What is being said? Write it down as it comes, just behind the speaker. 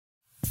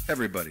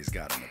Everybody's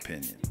got an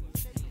opinion,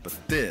 but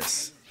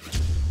this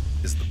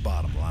is the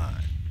bottom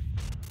line.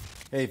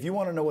 Hey, if you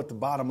want to know what the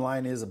bottom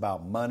line is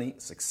about money,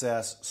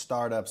 success,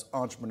 startups,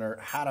 entrepreneur,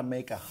 how to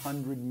make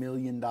 $100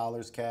 million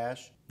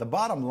cash, the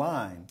bottom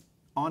line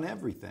on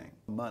everything,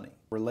 money,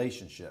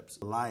 relationships,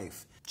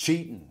 life,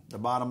 cheating, the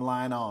bottom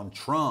line on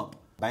Trump,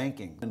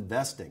 banking,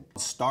 investing,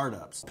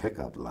 startups,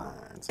 pickup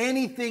lines.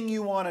 Anything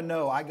you want to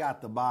know, I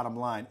got the bottom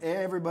line.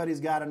 Everybody's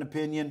got an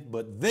opinion,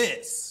 but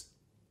this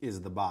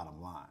is the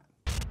bottom line.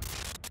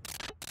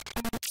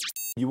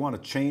 You want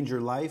to change your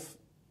life?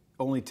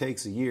 Only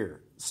takes a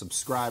year.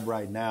 Subscribe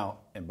right now,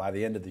 and by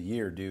the end of the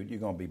year, dude, you're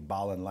going to be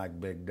balling like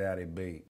Big Daddy B.